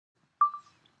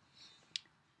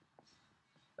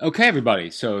Okay,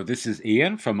 everybody. So this is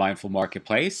Ian from Mindful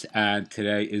Marketplace, and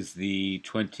today is the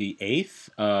 28th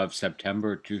of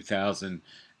September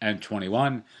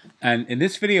 2021. And in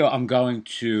this video, I'm going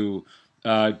to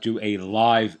do a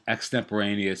live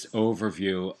extemporaneous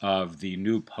overview of the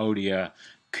new Podia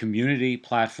community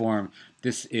platform.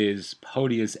 This is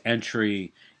Podia's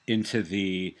entry into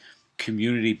the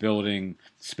community building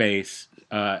space,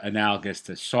 analogous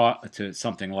to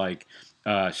something like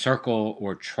Circle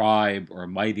or Tribe or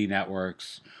Mighty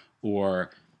Networks or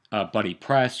Buddy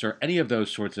Press or any of those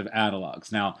sorts of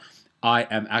analogs. Now, I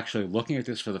am actually looking at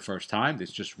this for the first time.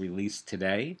 This just released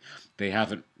today. They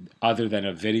haven't, other than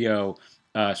a video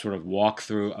sort of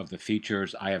walkthrough of the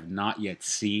features, I have not yet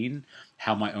seen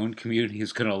how my own community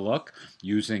is going to look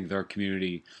using their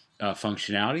community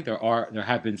functionality. There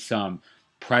have been some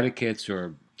predicates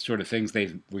or sort of things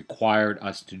they've required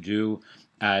us to do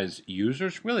as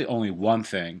users. Really, only one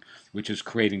thing, which is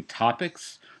creating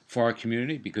topics for our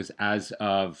community, because as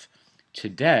of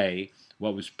today,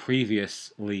 what was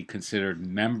previously considered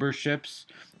memberships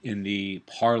in the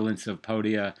parlance of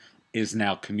Podia is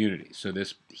now community. So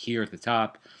this here at the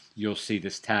top, you'll see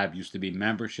this tab used to be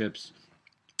memberships,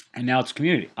 and now it's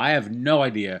community. I have no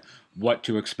idea what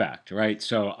to expect, right?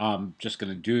 So I'm just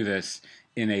going to do this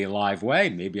in a live way.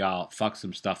 Maybe I'll fuck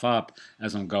some stuff up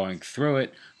as I'm going through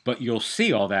it, but you'll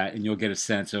see all that and you'll get a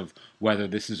sense of whether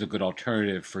this is a good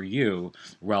alternative for you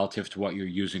relative to what you're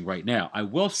using right now. I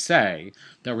will say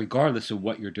that regardless of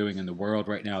what you're doing in the world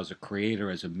right now as a creator,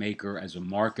 as a maker, as a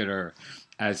marketer,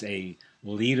 as a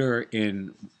leader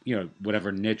in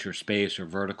whatever niche or space or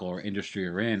vertical or industry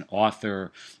you're in,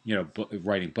 author,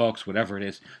 writing books, whatever it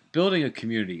is, building a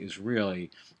community is really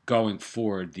going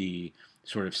forward the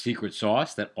sort of secret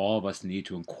sauce that all of us need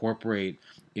to incorporate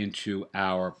into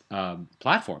our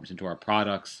platforms, into our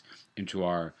products, into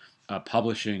our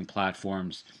publishing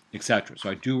platforms, etc. So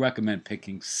I do recommend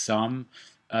picking some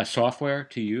software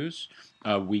to use.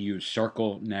 We use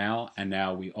Circle now, and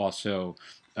now we also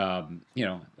are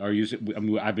using. I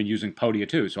mean, I've been using Podia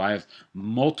too, so I have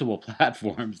multiple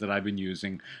platforms that I've been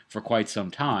using for quite some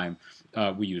time.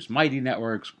 We use Mighty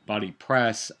Networks, Buddy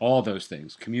Press, all those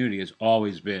things. Community has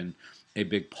always been a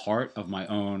big part of my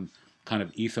own kind of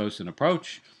ethos and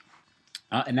approach.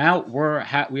 And now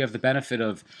we have the benefit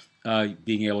of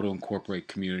being able to incorporate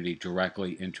community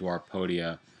directly into our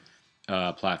Podia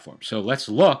platform. So let's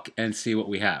look and see what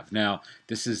we have. Now,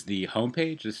 this is the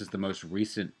homepage. This is the most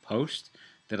recent post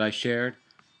that I shared.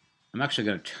 I'm actually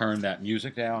going to turn that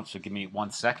music down, so give me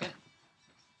 1 second.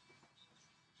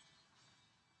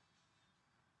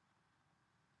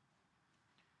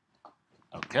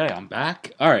 Okay, I'm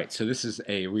back. All right, so this is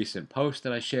a recent post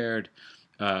that I shared.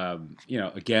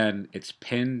 Again, it's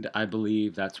pinned, I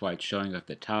believe. That's why it's showing up at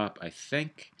the top, I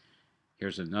think.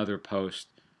 Here's another post.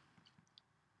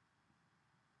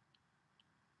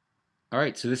 All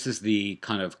right, so this is the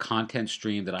kind of content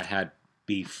stream that I had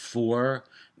before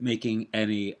making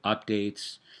any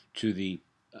updates to the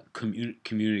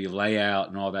community layout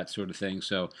and all that sort of thing.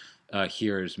 So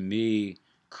here's me,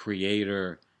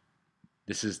 creator.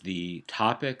 This is the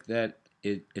topic that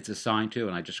it's assigned to,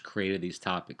 and I just created these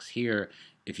topics here.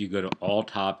 If you go to all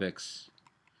topics,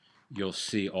 you'll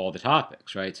see all the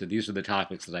topics, right? So these are the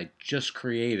topics that I just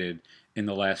created in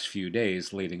the last few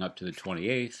days leading up to the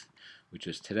 28th, which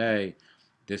is today.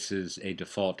 This is a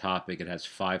default topic. It has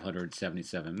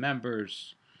 577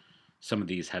 members. Some of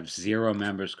these have 0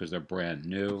 members because they're brand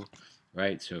new,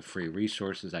 right? So free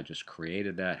resources, I just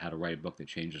created that. How to write a book that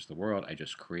changes the world, I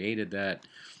just created that.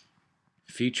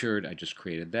 Featured, I just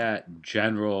created that.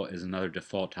 General is another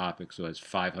default topic, so it has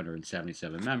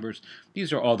 577 members.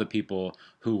 These are all the people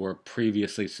who were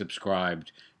previously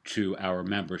subscribed to our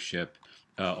membership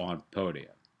on Podia.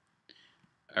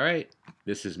 All right,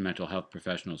 this is mental health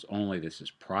professionals only. This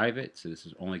is private, so this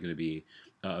is only going to be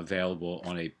available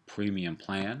on a premium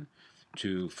plan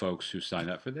to folks who sign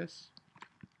up for this.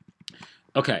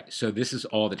 Okay, so this is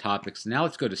all the topics. Now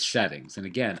let's go to settings. And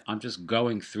again, I'm just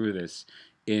going through this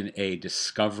in a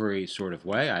discovery sort of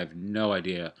way. I have no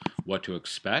idea what to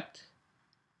expect.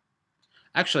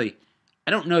 Actually,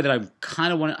 I don't know that I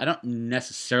don't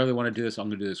necessarily want to do this. I'm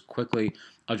going to do this quickly.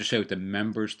 I'll just show you what the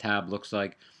members tab looks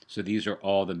like. So these are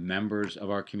all the members of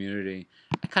our community.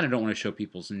 I kind of don't want to show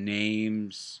people's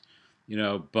names,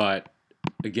 but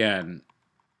again,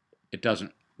 it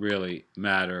doesn't really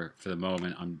matter for the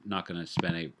moment. I'm not going to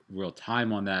spend a real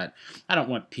time on that. I don't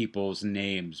want people's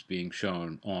names being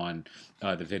shown on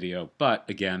the video, but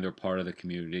again, they're part of the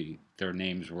community. Their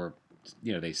names were,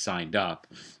 they signed up.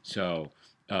 So,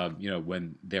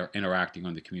 when they're interacting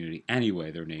on the community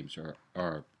anyway, their names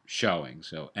are showing.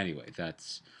 So anyway,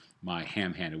 that's my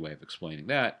ham-handed way of explaining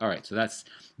that. All right, so that's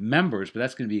members, but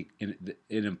that's going to be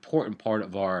an important part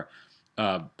of our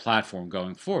platform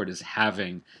going forward, is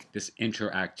having this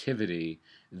interactivity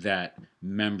that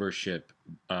membership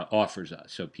offers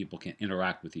us, so people can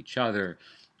interact with each other,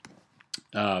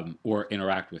 or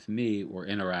interact with me, or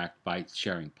interact by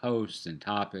sharing posts and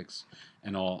topics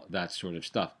and all that sort of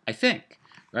stuff. I think,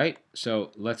 right?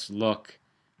 So let's look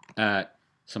at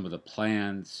some of the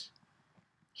plans.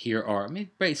 Here are, I mean,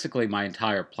 basically my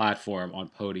entire platform on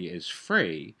Podia is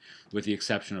free, with the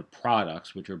exception of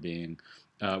products, which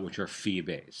are fee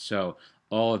based. So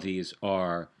all of these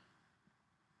are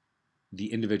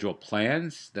the individual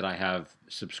plans that I have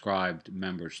subscribed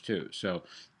members to. So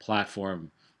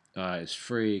platform is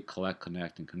free, collect,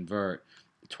 connect, and convert.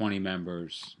 20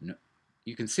 members.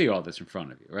 You can see all this in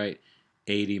front of you, right?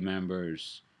 80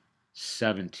 members,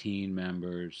 17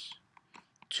 members,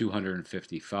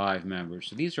 255 members.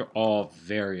 So these are all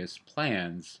various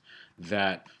plans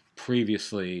that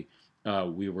previously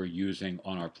we were using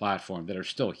on our platform that are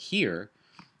still here,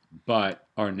 but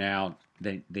are now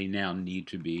they now need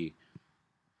to be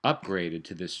upgraded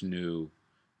to this new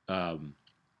um,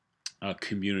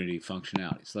 community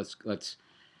functionality. So let's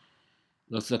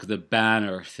look at the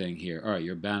banner thing here. All right,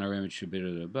 your banner image should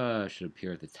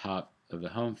appear at the top of the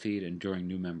home feed, and during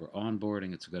new member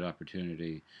onboarding, it's a good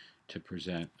opportunity to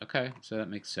present. Okay, so that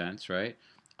makes sense, right?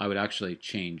 I would actually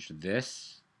change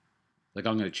this. Like,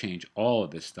 I'm going to change all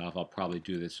of this stuff. I'll probably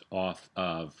do this off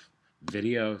of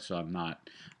video, so I'm not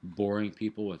boring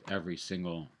people with every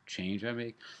single change I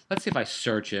make. Let's see if I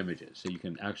search images. So you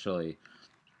can actually,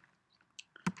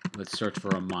 let's search for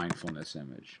a mindfulness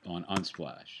image on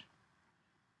Unsplash.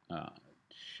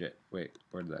 Shit, wait,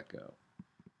 where did that go?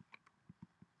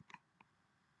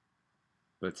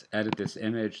 Let's edit this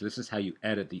image. This is how you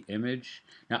edit the image.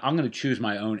 Now, I'm going to choose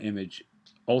my own image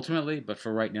ultimately, but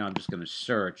for right now, I'm just going to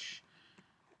search,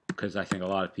 because I think a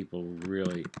lot of people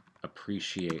really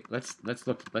appreciate. Let's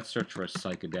search for a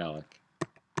psychedelic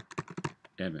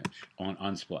image on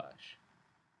Unsplash.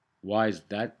 Why is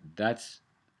that?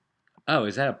 Oh,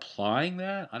 is that applying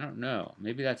that? I don't know.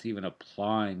 Maybe that's even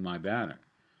applying my banner.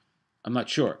 I'm not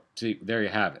sure. See, there you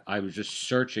have it. I was just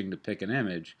searching to pick an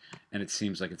image, and it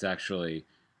seems like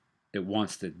it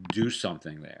wants to do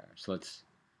something there. So let's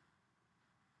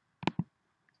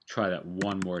try that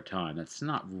one more time. That's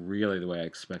not really the way I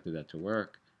expected that to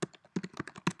work.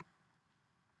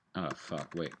 Oh,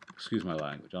 fuck, wait. Excuse my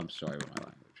language. I'm sorry with my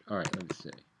language. All right, let me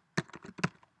see.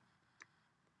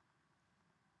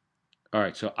 All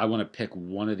right, so I want to pick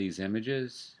one of these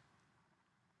images,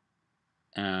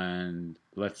 and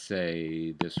let's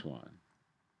say this one.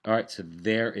 All right, so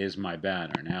there is my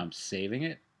banner. Now I'm saving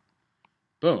it.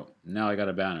 Boom. Now I got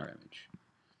a banner image.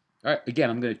 All right, again,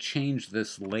 I'm going to change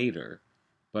this later,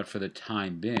 but for the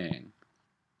time being,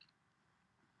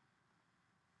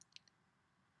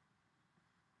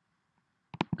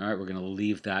 all right, we're going to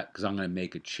leave that, because I'm going to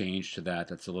make a change to that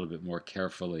that's a little bit more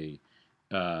carefully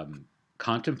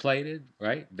contemplated,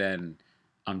 right, than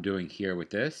I'm doing here with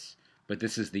this. But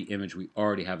this is the image we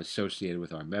already have associated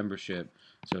with our membership,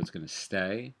 so it's going to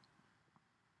stay.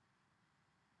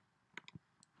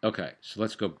 Okay, so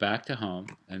let's go back to home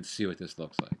and see what this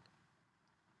looks like.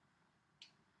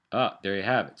 Ah, there you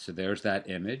have it. So there's that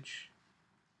image,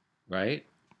 right?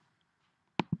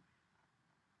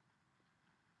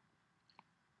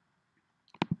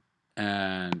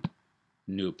 And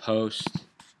new post,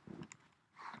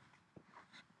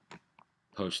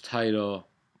 post title,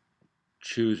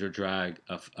 choose or drag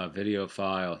a video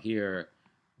file here,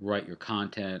 write your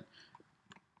content.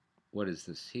 What is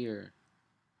this here?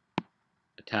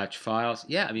 Attach files.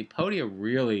 Yeah, I mean, Podia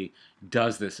really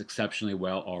does this exceptionally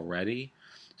well already.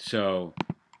 So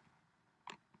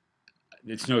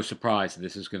it's no surprise that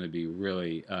this is going to be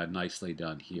really nicely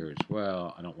done here as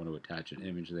well. I don't want to attach an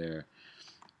image there.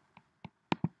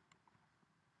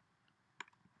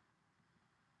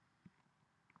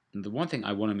 And the one thing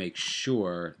I want to make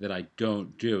sure that I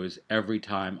don't do is every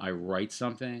time I write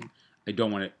something, I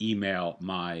don't want to email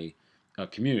my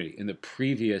community. In the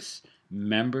previous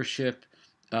membership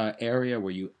area,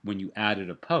 where when you added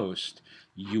a post,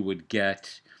 you would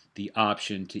get the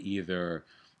option to either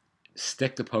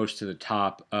stick the post to the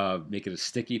top, make it a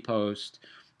sticky post,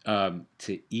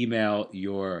 to email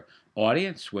your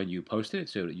audience when you posted it,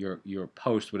 so that your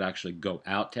post would actually go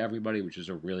out to everybody, which is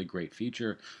a really great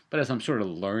feature. But as I'm sort of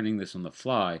learning this on the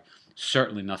fly,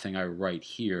 certainly nothing I write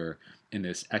here in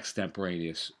this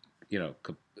extemporaneous,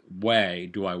 way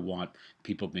do I want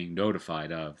people being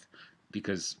notified of,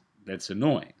 because that's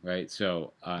annoying, right?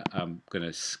 So I'm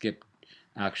gonna skip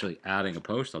actually adding a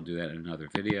post. I'll do that in another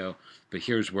video. But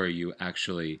here's where you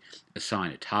actually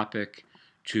assign a topic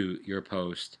to your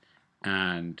post,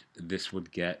 and this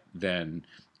would get then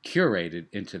curated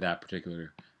into that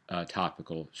particular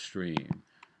topical stream.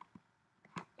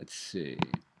 Let's see.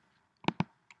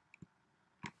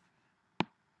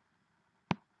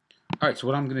 All right, so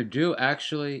what I'm going to do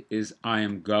actually is I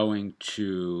am going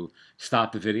to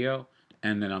stop the video,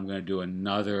 and then I'm going to do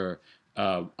another.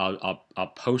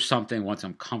 I'll post something once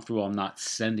I'm comfortable. I'm not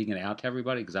sending it out to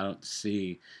everybody because I don't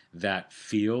see that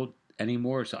field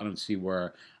anymore. So I don't see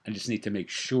where I just need to make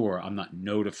sure I'm not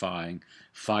notifying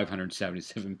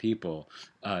 577 people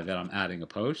that I'm adding a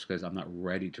post because I'm not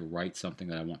ready to write something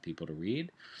that I want people to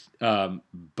read. Um,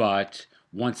 but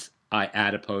once I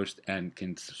add a post and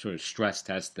can sort of stress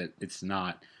test that it's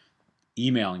not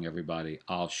emailing everybody,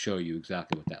 I'll show you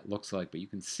exactly what that looks like. But you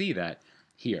can see that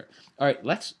here. All right,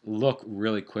 let's look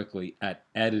really quickly at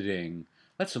editing.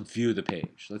 Let's view the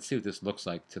page. Let's see what this looks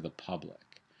like to the public.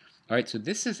 All right, so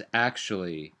this is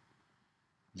actually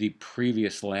the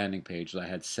previous landing page that I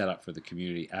had set up for the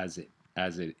community as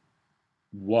it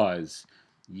was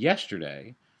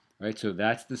yesterday. All right, so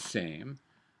that's the same.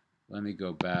 Let me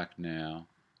go back now.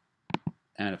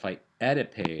 And if I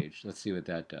edit page, let's see what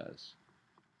that does.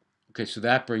 Okay, so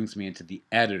that brings me into the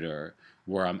editor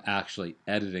where I'm actually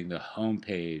editing the home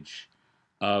page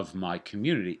of my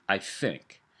community, I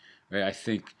think. Right? I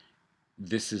think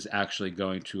this is actually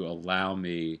going to allow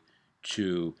me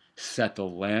to set the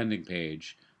landing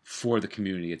page for the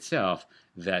community itself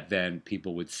that then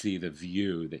people would see the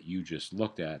view that you just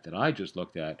looked at, that I just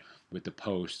looked at with the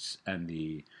posts and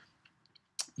the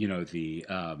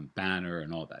banner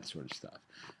and all that sort of stuff.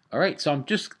 All right, so I'm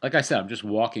just, like I said, I'm just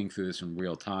walking through this in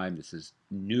real time. This is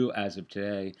new as of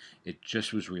today. It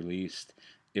just was released.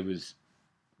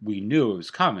 We knew it was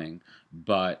coming,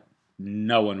 but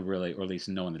no one really, or at least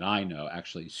no one that I know,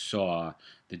 actually saw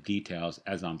the details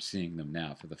as I'm seeing them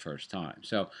now for the first time.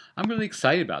 So I'm really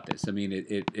excited about this. I mean,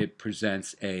 it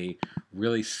presents a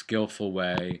really skillful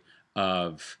way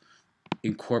of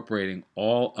incorporating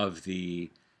all of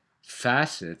the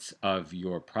facets of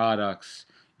your products,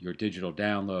 your digital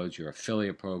downloads, your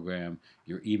affiliate program,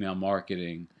 your email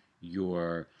marketing,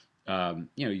 your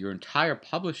entire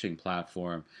publishing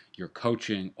platform, your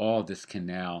coaching. All this can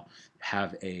now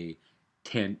have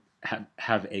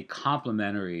have a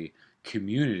complementary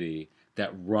community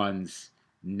that runs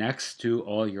next to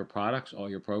all your products, all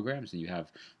your programs, and you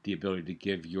have the ability to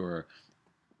give your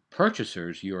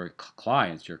purchasers, your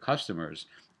clients, your customers,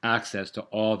 access to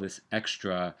all this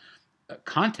extra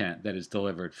content that is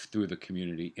delivered through the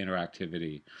community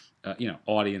interactivity,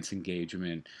 audience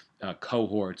engagement,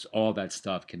 cohorts, all that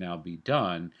stuff can now be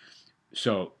done.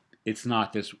 So it's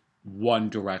not this one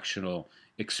directional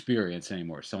experience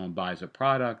anymore. Someone buys a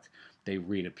product, they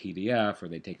read a PDF or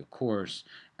they take a course,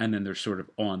 and then they're sort of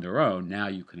on their own. Now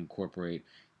you can incorporate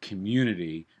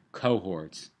community,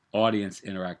 cohorts, audience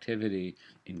interactivity,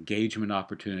 engagement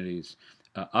opportunities,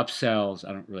 upsells.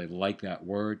 I don't really like that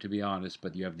word, to be honest,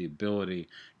 but you have the ability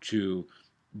to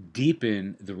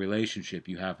deepen the relationship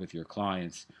you have with your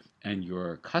clients and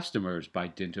your customers by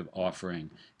dint of offering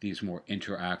these more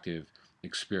interactive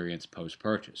experience post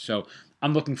purchase. So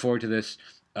I'm looking forward to this.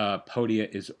 Podia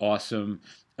is awesome.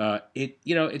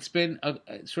 It's been a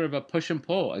sort of a push and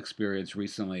pull experience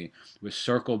recently with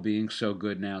Circle being so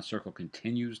good now. Circle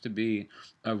continues to be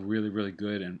really, really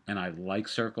good, and I like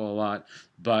Circle a lot.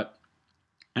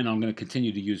 And I'm going to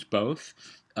continue to use both.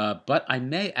 But I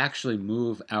may actually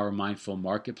move our Mindful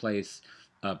Marketplace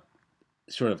uh,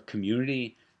 sort of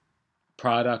community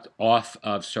product off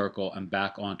of Circle and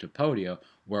back onto Podia,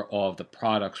 where all of the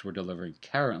products we're delivering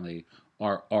currently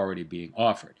are already being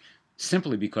offered.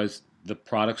 Simply because the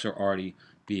products are already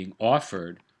being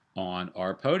offered on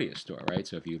our Podia store, right?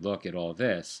 So if you look at all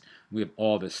this, we have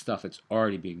all this stuff that's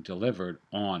already being delivered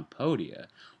on Podia.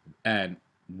 And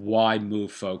why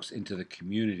move folks into the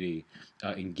community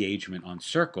engagement on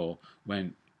Circle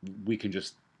when we can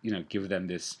just give them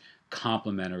this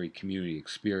complimentary community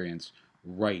experience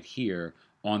right here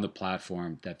on the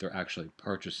platform that they're actually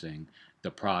purchasing the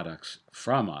products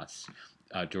from us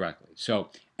directly. So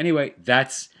anyway,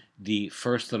 that's the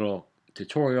first little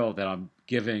tutorial that I'm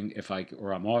giving,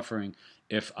 or I'm offering.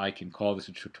 If I can call this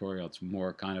a tutorial, it's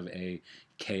more kind of a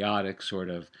chaotic sort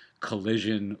of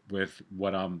collision with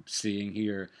what I'm seeing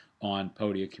here on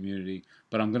Podia Community.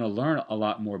 But I'm going to learn a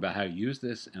lot more about how to use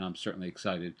this, and I'm certainly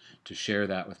excited to share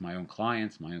that with my own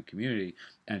clients, my own community,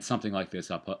 and something like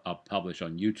this I'll publish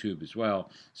on YouTube as well.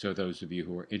 So those of you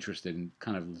who are interested in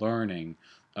kind of learning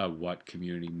what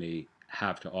community may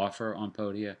have to offer on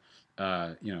Podia,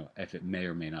 if it may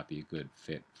or may not be a good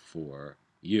fit for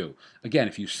you. Again,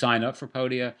 if you sign up for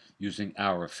Podia using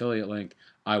our affiliate link,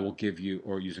 I will give you,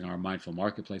 or using our Mindful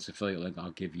Marketplace affiliate link, I'll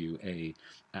give you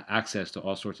access to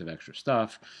all sorts of extra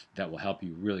stuff that will help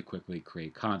you really quickly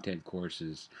create content,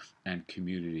 courses, and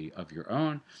community of your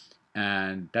own.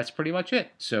 And that's pretty much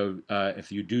it. So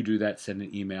if you do that, send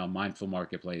an email,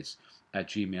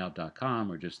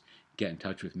 mindfulmarketplace@gmail.com, or just get in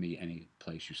touch with me any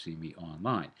place you see me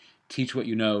online. Teach what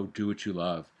you know, do what you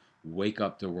love, wake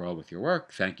up the world with your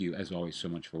work. Thank you, as always, so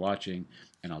much for watching,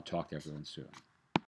 and I'll talk to everyone soon.